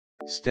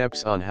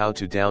Steps on how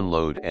to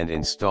download and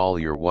install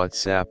your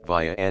WhatsApp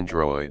via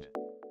Android.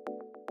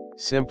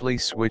 Simply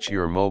switch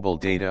your mobile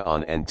data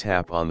on and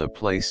tap on the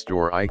Play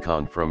Store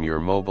icon from your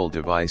mobile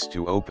device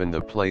to open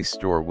the Play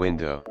Store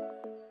window.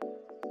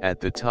 At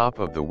the top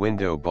of the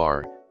window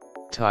bar,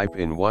 type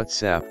in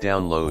WhatsApp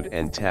download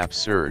and tap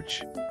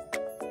search.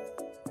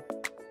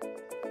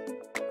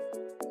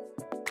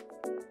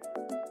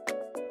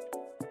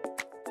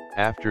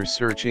 After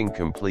searching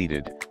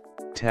completed,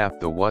 tap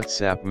the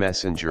WhatsApp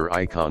Messenger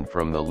icon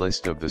from the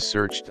list of the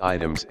searched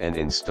items and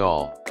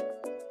install.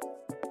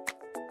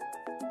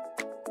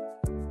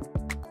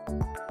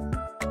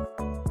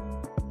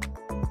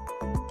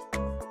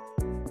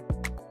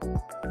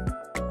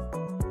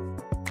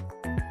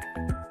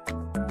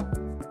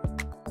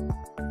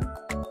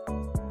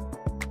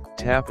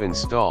 Tap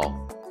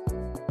Install.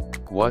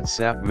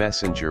 WhatsApp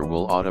Messenger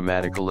will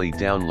automatically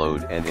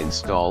download and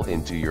install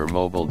into your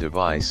mobile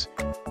device.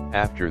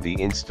 After the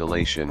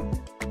installation,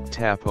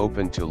 tap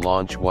Open to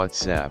launch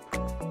WhatsApp.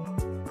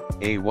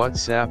 A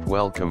WhatsApp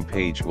welcome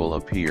page will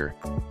appear.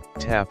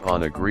 Tap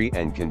on Agree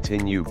and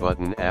Continue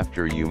button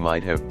after you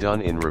might have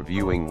done in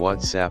reviewing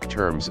WhatsApp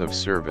Terms of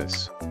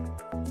Service.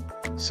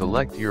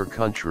 Select your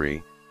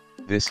country.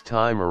 This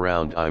time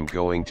around I'm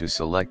going to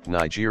select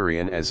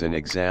Nigerian as an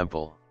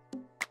example.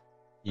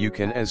 You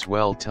can as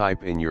well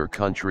type in your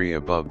country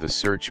above the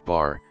search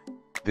bar.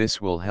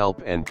 This will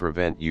help and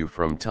prevent you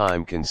from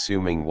time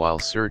consuming while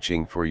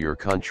searching for your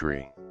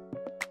country.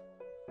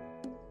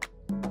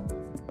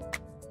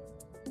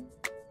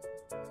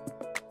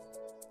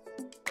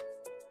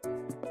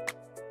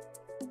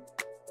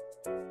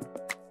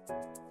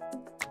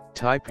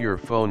 Type your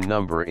phone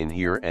number in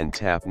here and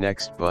tap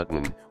Next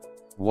button.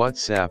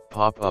 WhatsApp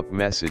pop-up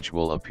message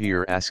will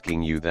appear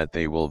asking you that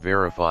they will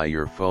verify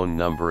your phone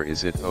number.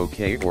 Is it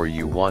okay or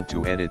you want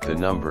to edit the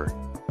number?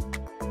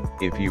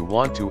 If you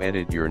want to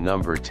edit your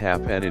number,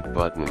 tap Edit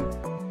button,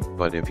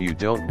 but if you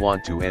don't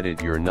want to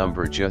edit your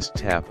number, just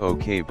tap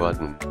OK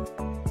button.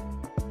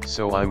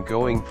 So I'm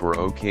going for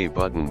OK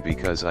button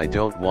because I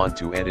don't want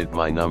to edit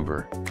my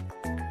number.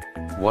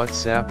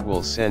 WhatsApp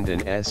will send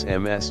an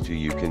SMS to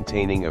you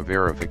containing a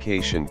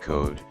verification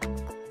code.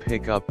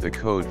 Pick up the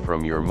code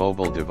from your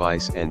mobile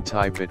device and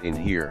type it in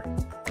here.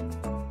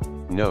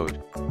 Note,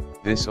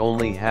 this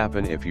only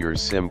happen if your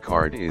SIM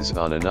card is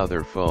on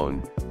another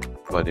phone.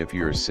 But if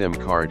your SIM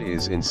card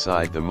is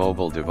inside the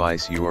mobile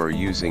device you are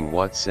using,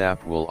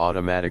 WhatsApp will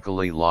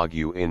automatically log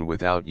you in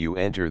without you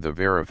enter the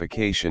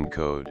verification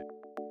code.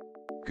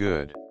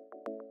 Good.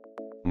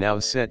 Now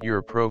set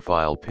your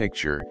profile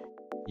picture.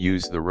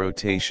 Use the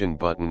rotation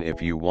button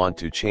if you want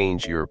to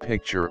change your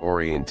picture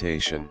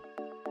orientation.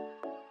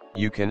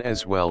 You can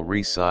as well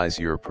resize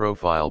your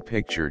profile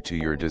picture to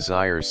your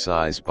desired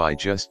size by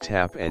just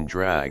tap and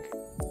drag.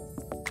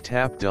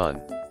 Tap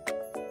Done.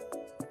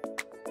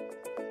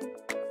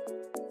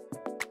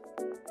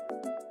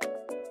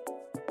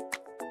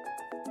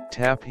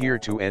 Tap here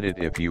to edit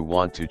if you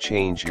want to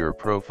change your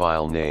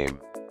profile name.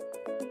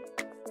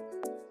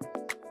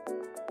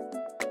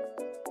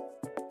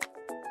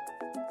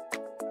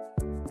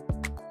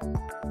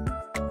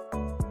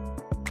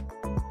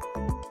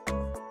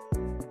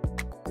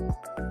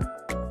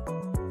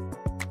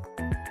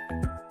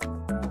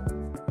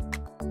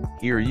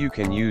 Here you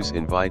can use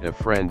Invite a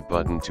Friend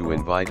button to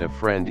invite a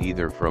friend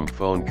either from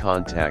phone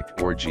contact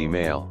or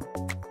Gmail.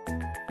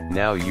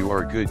 Now you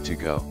are good to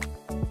go.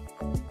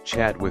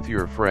 Chat with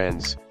your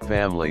friends,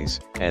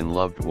 families, and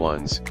loved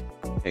ones.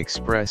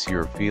 Express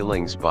your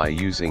feelings by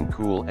using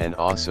cool and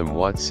awesome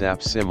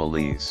WhatsApp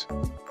similes.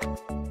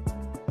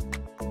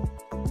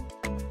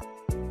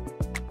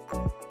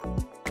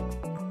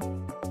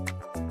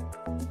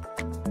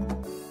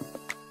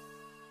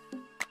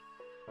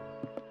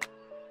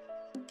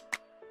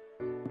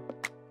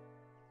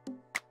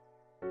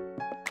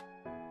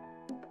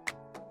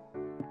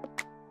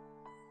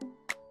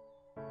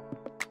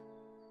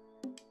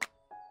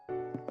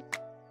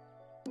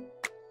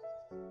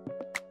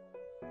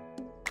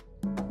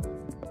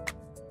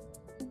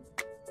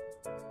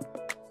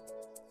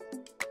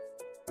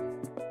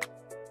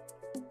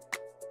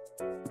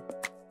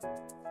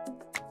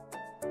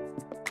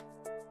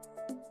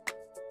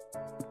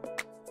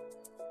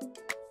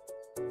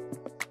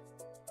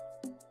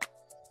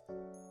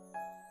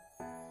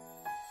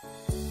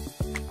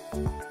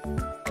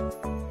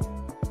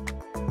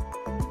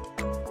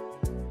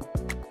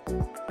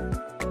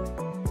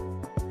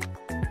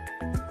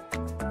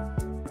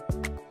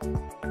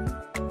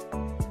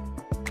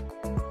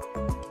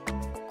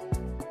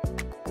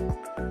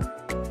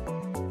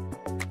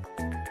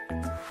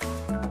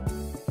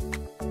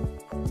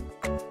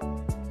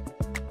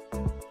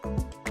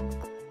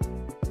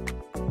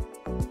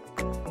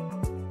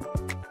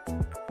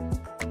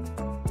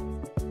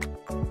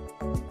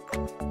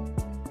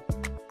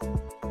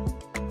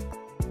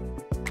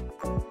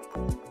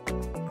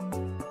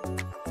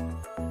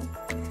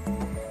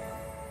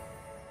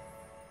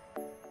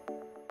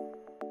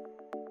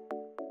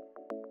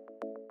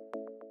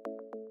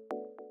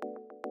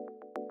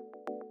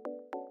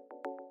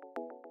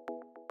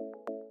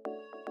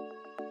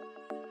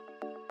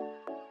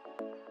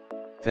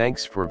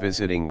 Thanks for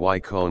visiting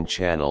Ycone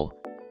channel,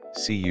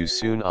 see you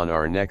soon on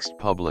our next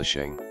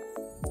publishing.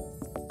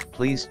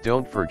 Please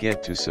don't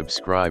forget to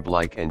subscribe,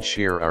 like and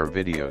share our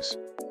videos.